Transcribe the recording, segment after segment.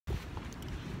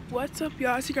What's up,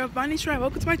 y'all? It's your girl Vanee Sharai.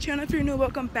 Welcome to my channel. If you're new,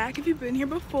 welcome back. If you've been here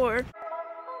before,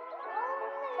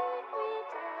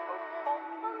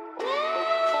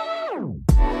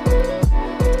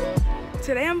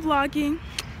 today I'm vlogging.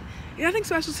 Nothing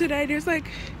special today. I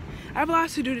have a lot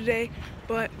to do today,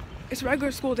 but it's a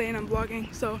regular school day and I'm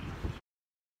vlogging. So,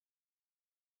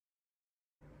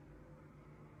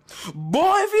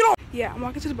 boy, if you don't. Yeah, I'm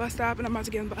walking to the bus stop and I'm about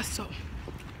to get on the bus. So. Do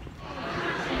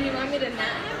you want me to nap?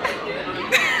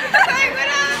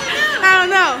 I don't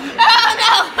know.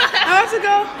 Oh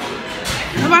no!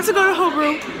 I'm about to go to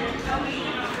homeroom.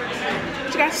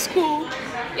 We got school.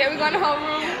 Yeah, we're going to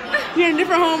homeroom. We're in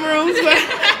different homerooms, but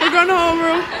we're going to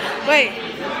homeroom. Wait.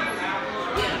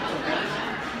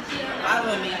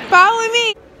 Follow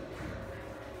me.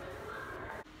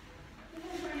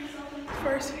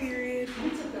 First period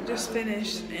just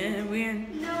finished, and we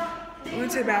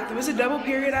went to the bathroom. It's a double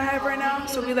period I have right now,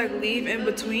 so we leave in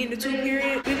between the two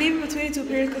periods. We leave in between the two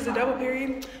periods because it's a double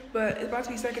period, but it's about to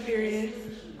be second period.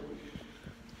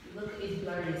 Look, it's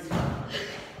blurry as fuck.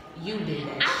 You did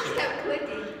that I shit. just kept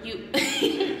clicking.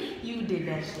 You did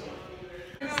that shit.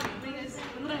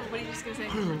 What are you just gonna say?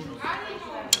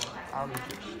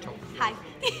 Hi.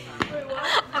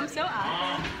 I'm so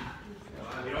out.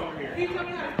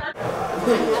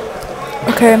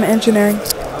 Okay, I'm engineering.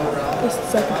 This is the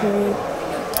second period.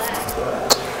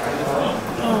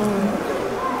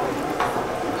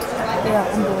 Yeah,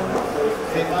 I'm bored.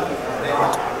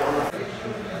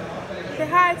 Say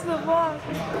hi to the vlog.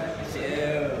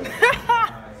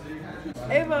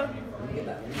 Ava.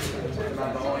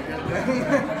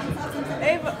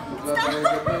 Ava. Stop.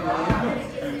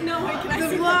 No, wait, can I The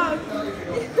see vlog.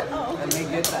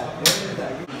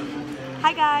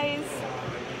 Hi guys.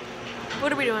 What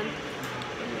are we doing?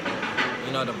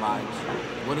 You know the vibes.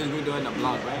 What is we doing? The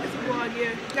vlog, right? Vlog,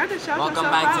 yeah. Y'all can shout Welcome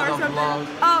yourself back out to or the something. vlog.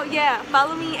 Oh yeah,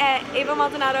 follow me at Ava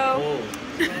Maldonado. Oh.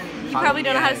 You probably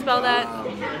don't know how to spell that.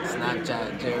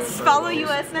 Snapchat, Jared. Follow you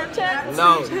at Snapchat?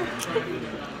 No.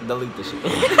 Delete the shit.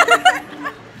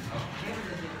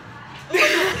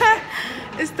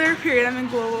 It's third period. I'm in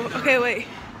global. Okay, wait.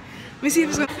 Let me see if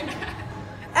it's gonna.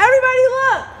 Everybody,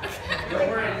 look.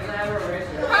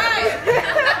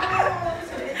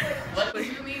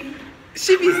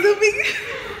 She be zooming.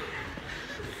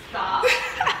 Stop.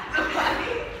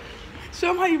 Show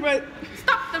them how you run.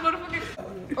 Stop the motherfucker.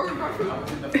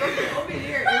 Over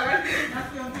here.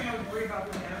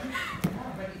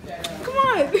 Come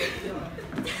on.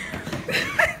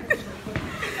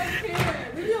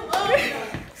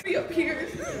 Be up here.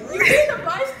 You need a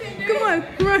bystander. Come on.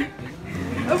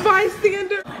 A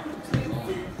bystander.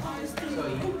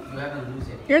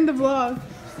 You're in the vlog.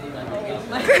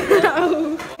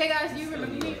 Oh. Hey guys, you remember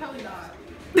me? Probably not.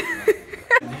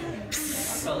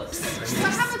 So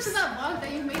how much is that vlog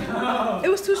that you made? It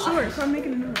was too short, so I'm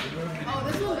making a new one. Oh,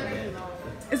 this one's gonna be long.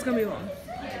 It's gonna be long.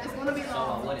 Yeah, it's gonna be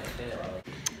long.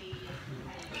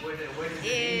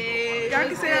 Y'all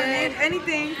can say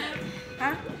anything.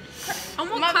 Huh? I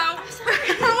want clout.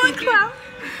 I want clout.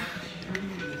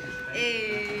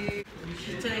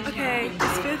 Okay,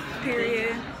 it's fifth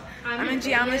period. I'm in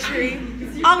geometry.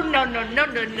 Oh no.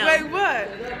 Wait, what?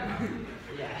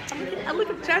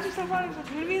 Chat yourself out.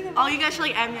 Oh, you guys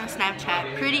should add me on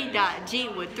Snapchat. Pretty.g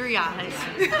with 3 eyes.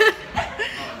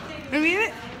 Read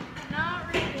it?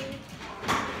 Not really.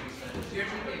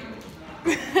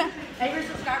 Hey, your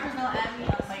subscribers don't add me,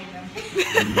 I'll find them.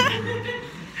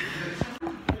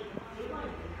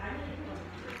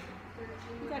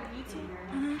 You got YouTube?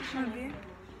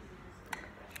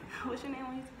 What's your name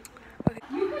on YouTube?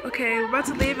 Okay, we're about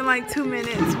to leave in like 2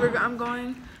 minutes. I'm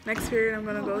going next period. I'm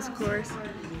gonna go to course.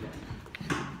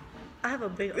 I have a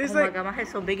big. It's oh my like- god, my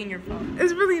head's so big in your phone.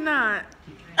 It's really not.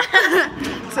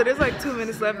 So there's like 2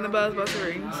 minutes left and the bell's about to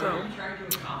ring. So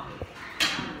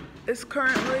it's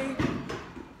currently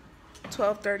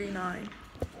 12:39,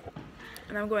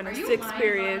 and I'm going to sixth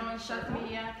period.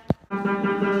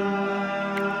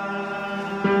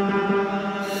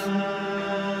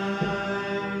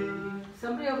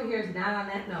 Somebody over here is not on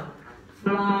that note.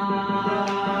 Fly.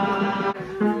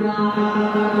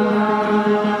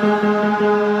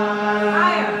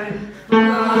 Higher.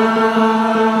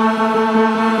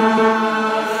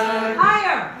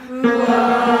 Higher.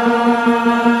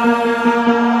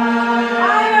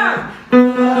 Higher.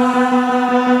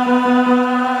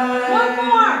 One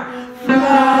more.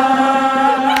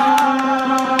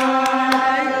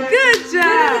 Good Do it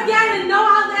job. again and know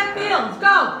how that feels.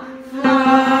 Go.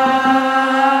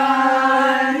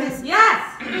 Yes.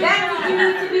 That's what you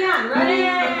need to be on. Ready?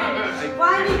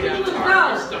 Why did you go?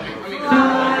 Fly.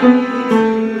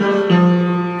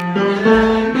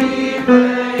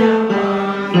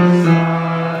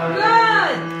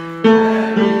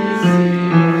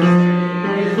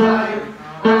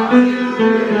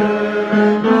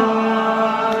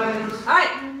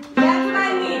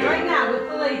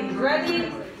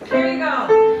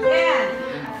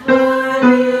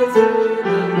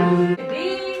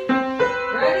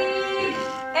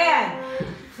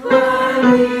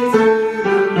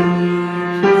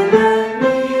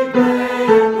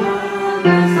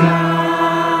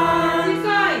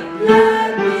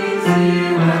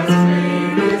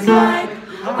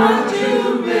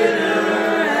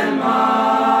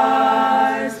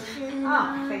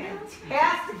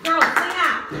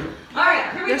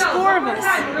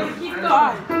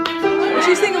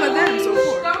 singing with them, so Don't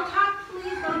four. talk,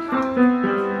 please. Don't talk.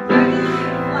 Ready?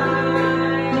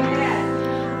 Fly ahead.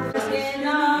 In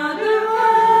other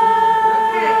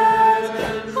words.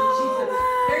 Okay.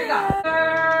 Here you go.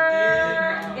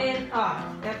 In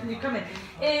that's when you come in.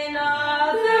 In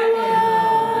other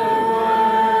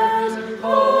words,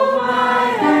 hold my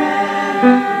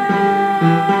hand.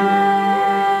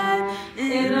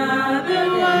 In other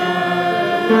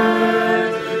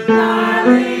words,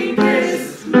 darling,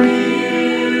 kiss me.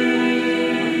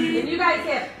 And you guys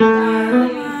hit.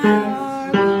 Darling,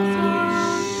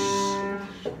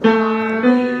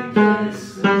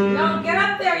 kiss me. Don't get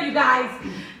up there, you guys.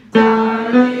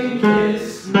 Darling,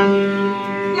 kiss me.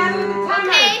 Together with the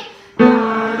tenor.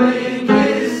 Darling,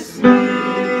 kiss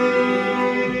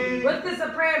me. With the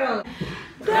soprano.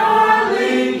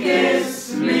 Darling,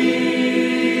 kiss me.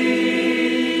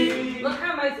 Look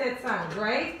how nice that sounds,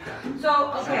 right? So,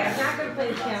 okay, I'm not going to play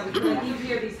the piano because I need to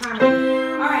hear these harmonies.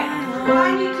 All right,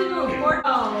 I need to move.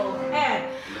 And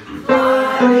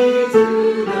fly me to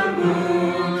the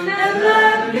moon and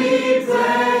let me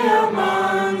play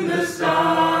among the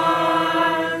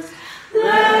stars.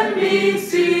 Let me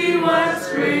see what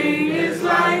spring is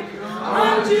like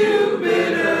on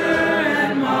Jupiter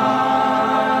and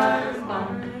Mars.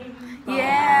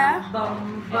 Yeah.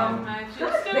 Bum, bum.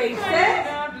 Just basic.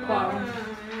 Bum,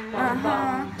 bum,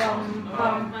 bum, bum,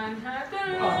 bum.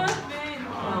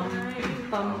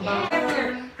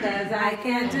 Cause I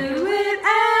can't do it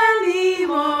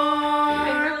anymore.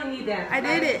 I really need that. I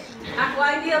did it. Well,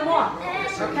 I need more.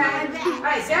 Okay?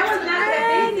 Alright, that was not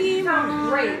that basic. It sounds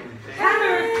great.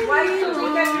 Tenor, why you so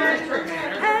weak at your instrument?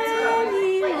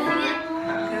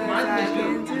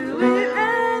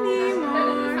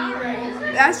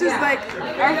 That's just like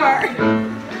our part.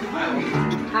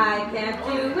 I can't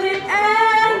do it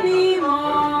anymore.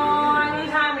 I need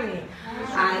harmony.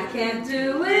 I can't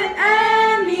do it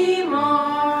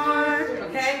anymore.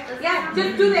 Okay? Yeah,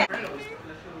 just do that.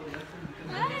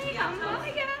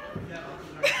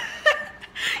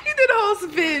 You did a whole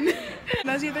spin.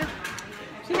 That's either.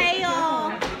 Hey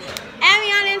y'all. Add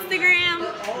me on Instagram.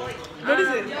 What is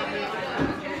it?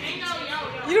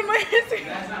 You don't know my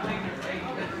Instagram?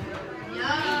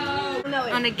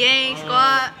 On the gang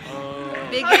squad.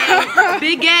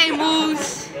 Big game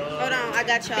moves. Hold on, I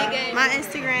got y'all. My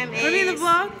Instagram is. Let me in the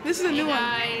vlog. This is a new one.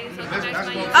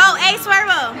 Oh, A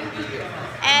Swervo.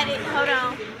 Add it. Hold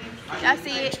on. Y'all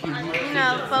see it? You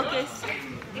know, focus.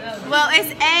 Well,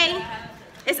 it's A.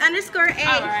 It's underscore A.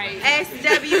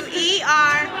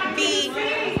 SWERB.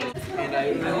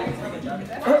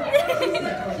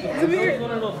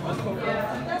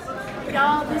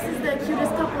 Y'all, this is the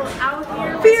cutest couple out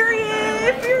here.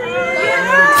 Period.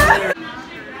 Period.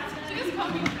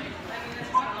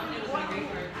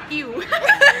 Ew.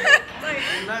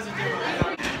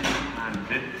 On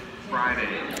this Friday,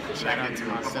 Shout out to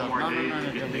myself.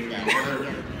 No, delete that.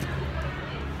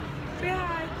 Say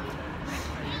hi.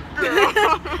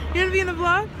 You wanna be in the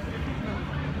vlog?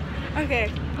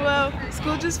 Okay. Well,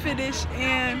 school just finished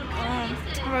and I'm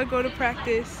gonna go to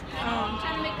practice.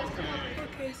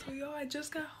 Okay, so y'all, I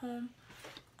just got home.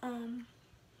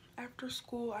 After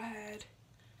school I had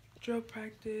drill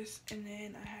practice and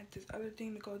then I had this other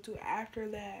thing to go to after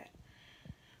that.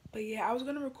 But yeah, I was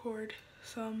gonna record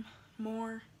some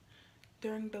more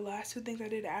during the last two things I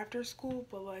did after school,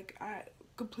 but like I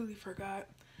completely forgot.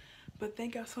 But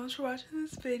thank y'all so much for watching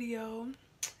this video.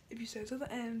 If you stayed to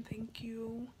the end, thank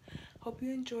you. Hope you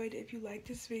enjoyed it. If you liked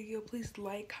this video, please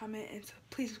like, comment, and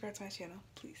please subscribe to my channel,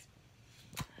 please.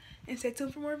 And stay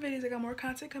tuned for more videos. I got more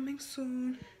content coming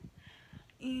soon.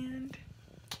 And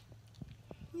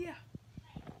yeah,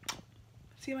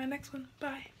 see you in my next one.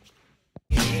 Bye.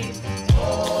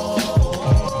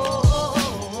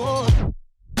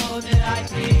 Oh, that I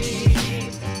did.